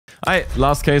Alright,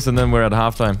 last case and then we're at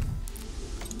halftime.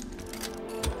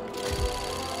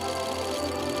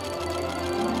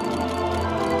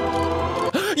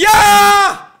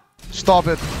 Yeah! Stop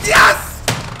it. Yes!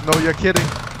 No, you're kidding.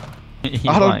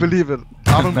 I don't believe it.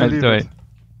 I don't believe it.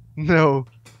 No.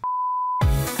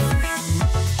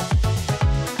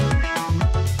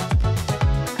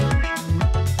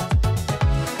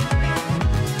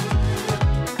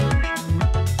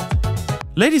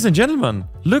 Ladies and gentlemen,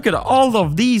 look at all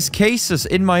of these cases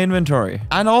in my inventory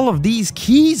and all of these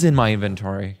keys in my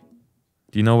inventory.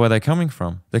 Do you know where they're coming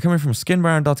from? They're coming from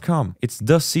skinbaron.com. It's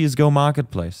the CSGO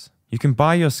marketplace. You can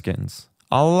buy your skins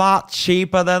a lot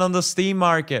cheaper than on the Steam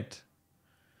market.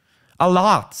 A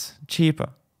lot cheaper.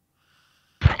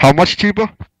 How much cheaper?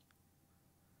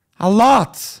 A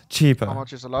lot cheaper. How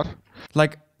much is a lot?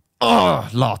 Like, a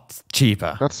lot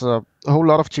cheaper. That's a whole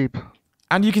lot of cheap.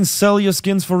 And you can sell your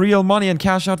skins for real money and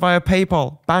cash out via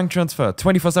PayPal, bank transfer,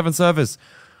 24/7 service.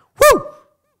 Woo!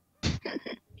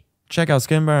 Check out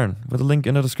Skin Baron with a link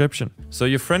in the description. So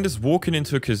your friend is walking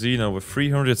into a casino with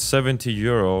 370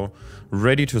 euro,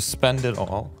 ready to spend it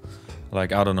all.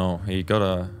 Like, I don't know, he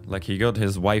got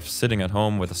his wife sitting at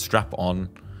home with a strap on,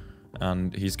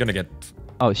 and he's gonna get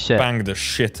bang the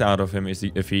shit out of him if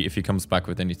he comes back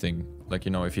with anything. Like,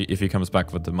 you know, if he comes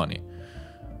back with the money.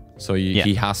 So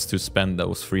he has to spend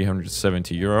those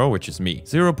 370 euro, which is me.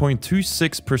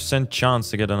 0.26% chance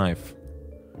to get a knife.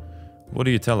 What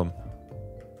do you tell him?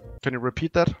 Can you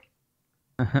repeat that?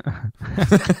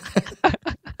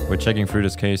 We're checking through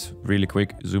this case really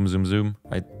quick. Zoom, zoom, zoom.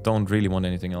 I don't really want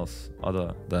anything else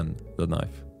other than the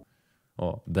knife.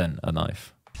 Or then a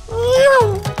knife.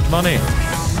 Money!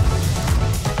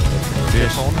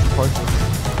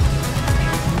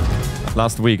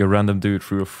 Last week, a random dude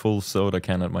threw a full soda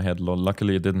can at my head. Lol.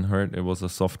 Luckily, it didn't hurt. It was a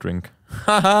soft drink.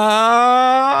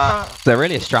 Is there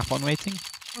really a strap-on waiting?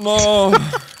 No.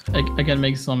 I can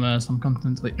make some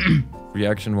content. Like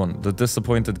Reaction 1. The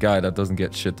disappointed guy that doesn't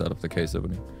get shit out of the case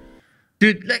opening.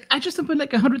 Dude, like I just opened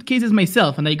like 100 cases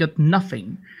myself and I got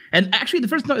nothing. And actually, the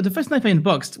first knife I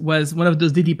unboxed was one of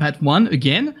those DD-Pat 1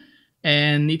 again,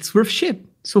 and it's worth shit.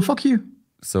 So fuck you.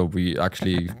 So we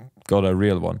actually got a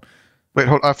real one. Wait,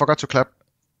 hold. I forgot to clap.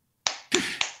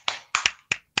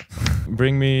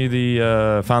 Bring me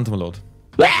the Phantom Load.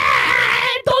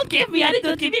 Don't give me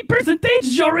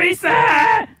percentage,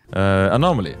 Jorisa!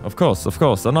 Anomaly, of course,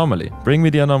 anomaly. Bring me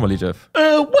the anomaly, Jeff.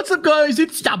 What's up, guys?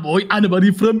 It's your boy,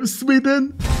 Anomaly from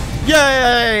Sweden.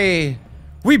 Yay!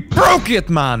 We broke it,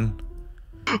 man!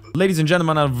 Ladies and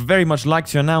gentlemen, I'd very much like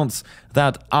to announce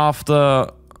that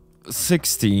after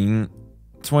 16,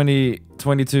 20,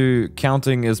 22,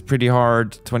 counting is pretty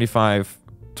hard, 25,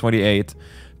 28,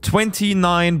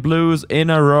 29 blues in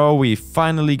a row, we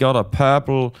finally got a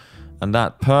purple, and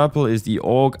that purple is the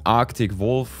Org Arctic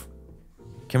Wolf.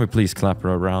 Can we please clap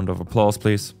a round of applause,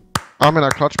 please? I'm in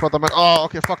a clutch, but I'm in... Oh,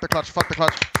 okay, fuck the clutch.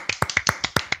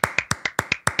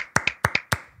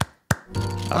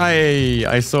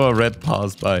 I saw a red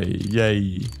pass by,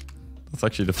 yay. That's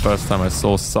actually the first time I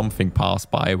saw something pass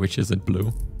by which isn't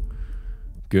blue.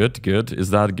 Good, good. Is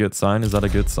that a good sign? Is that a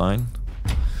good sign?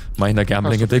 My inner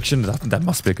gambling addiction? That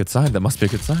must be a good sign. That must be a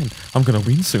good sign. I'm gonna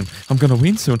win soon. I'm gonna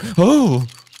win soon. Oh!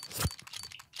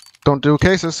 Don't do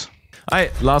cases.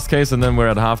 Alright, last case and then we're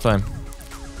at halftime.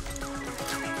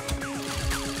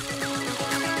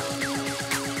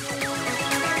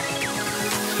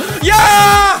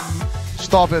 Yeah!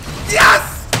 Stop it.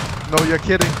 Yes! No, you're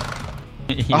kidding.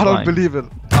 I don't believe it.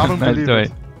 I don't believe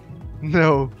it.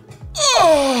 No.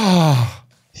 Oh!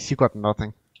 You got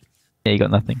nothing. Yeah, you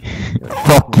got nothing.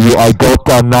 Fuck you, I got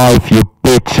that knife, you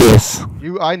bitches.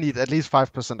 I need at least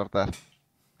 5% of that.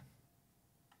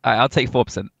 I'll take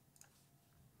 4%.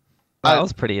 That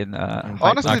was pretty in.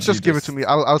 Honestly, just give it to me.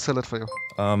 I'll sell it for you.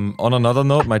 On another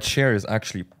note, my chair is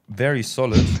actually very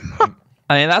solid.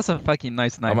 I mean, that's a fucking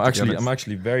nice knife. I'm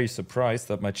actually very surprised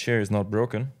that my chair is not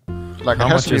broken. Like, how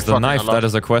much is the knife? That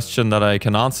is a question that I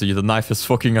can answer you. The knife is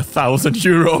fucking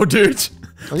 €1,000, dude.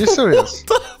 Are you serious?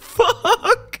 What the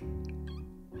fuck?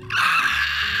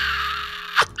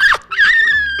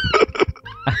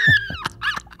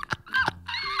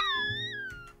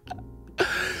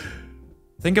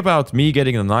 Think about me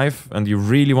getting a knife and you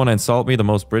really want to insult me the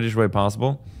most British way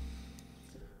possible.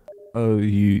 Oh,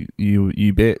 you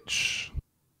bitch.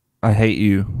 I hate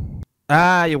you.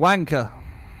 Ah, you wanker.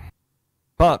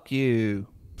 Fuck you.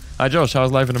 Hi Josh,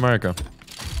 how's life in America?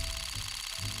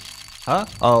 Huh?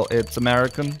 Oh, it's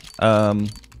American.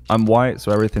 I'm white,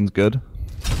 so everything's good.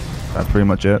 That's pretty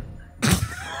much it.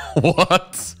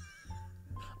 What?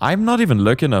 I'm not even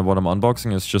looking at what I'm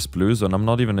unboxing, it's just blues, and I'm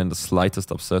not even in the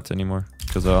slightest upset anymore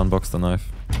because I unboxed the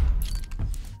knife.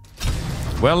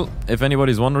 Well, if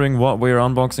anybody's wondering what we're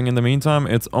unboxing in the meantime,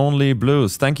 it's only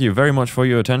blues. Thank you very much for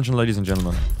your attention, ladies and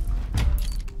gentlemen.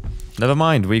 Never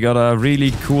mind, we got a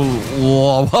really cool...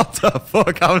 Whoa, what the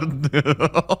fuck?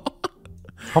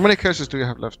 How many cases do you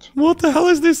have left? What the hell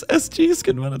is this SG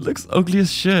skin, man? It looks ugly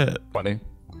as shit. Funny.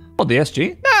 What, the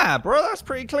SG? Nah, bro, that's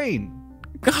pretty clean.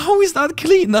 How is that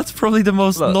clean? That's probably the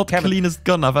most Look, not Kevin, cleanest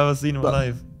gun I've ever seen in my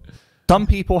life. Some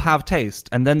people have taste,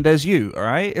 and then there's you,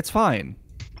 alright? It's fine.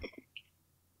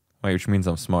 Wait, which means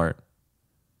I'm smart.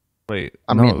 Wait,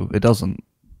 no, it doesn't.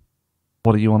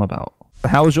 What are you on about?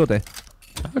 How was your day?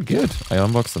 Oh, good. I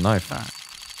unboxed the knife.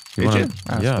 Did you?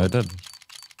 Yeah, I did.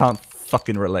 Can't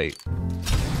fucking relate.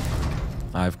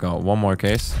 I've got one more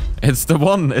case. It's the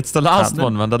one. It's the last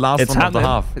one, man. The last one of the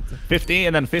half. It's 50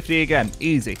 and then 50 again.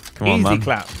 Easy. Come on, Easy man.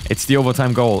 clap. It's the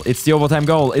overtime goal. It's the overtime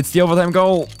goal. It's the overtime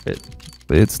goal.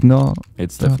 It's not.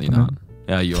 It's definitely not.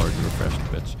 Yeah, you are refreshed,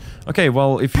 bitch. Okay,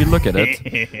 well, if you look at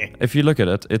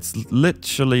it, it's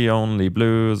literally only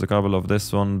blues, a couple of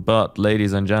this one, but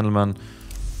ladies and gentlemen,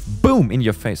 boom, in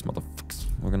your face, motherfuckers.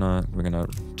 We're gonna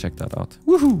check that out.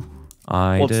 Woohoo!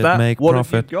 I did make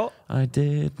profit. I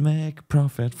did make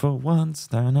profit for once.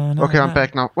 Okay, I'm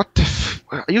back now. What the f...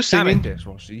 Are you singing?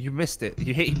 Dishwasher, you missed it.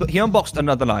 He unboxed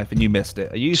another knife and you missed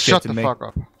it. Are you Shut shitting the me? fuck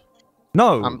up.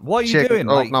 No, I'm what are you checking. doing?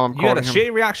 Oh, Like, now I'm you had a calling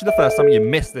him. shitty reaction the first time and you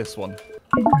missed this one.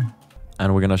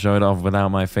 And we're gonna show it off without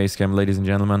my face cam, ladies and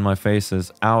gentlemen. My face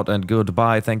is out and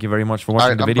goodbye. Thank you very much for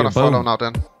watching the video. I'm gonna follow now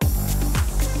then.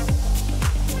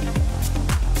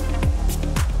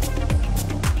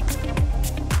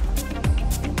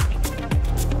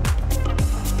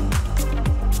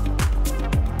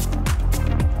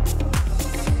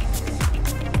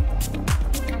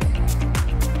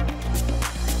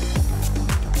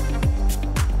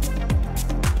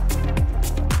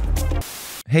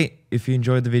 Hey, if you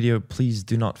enjoyed the video, please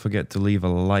do not forget to leave a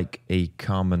like, a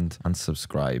comment, and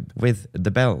subscribe with the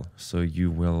bell so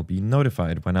you will be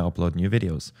notified when I upload new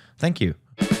videos. Thank you.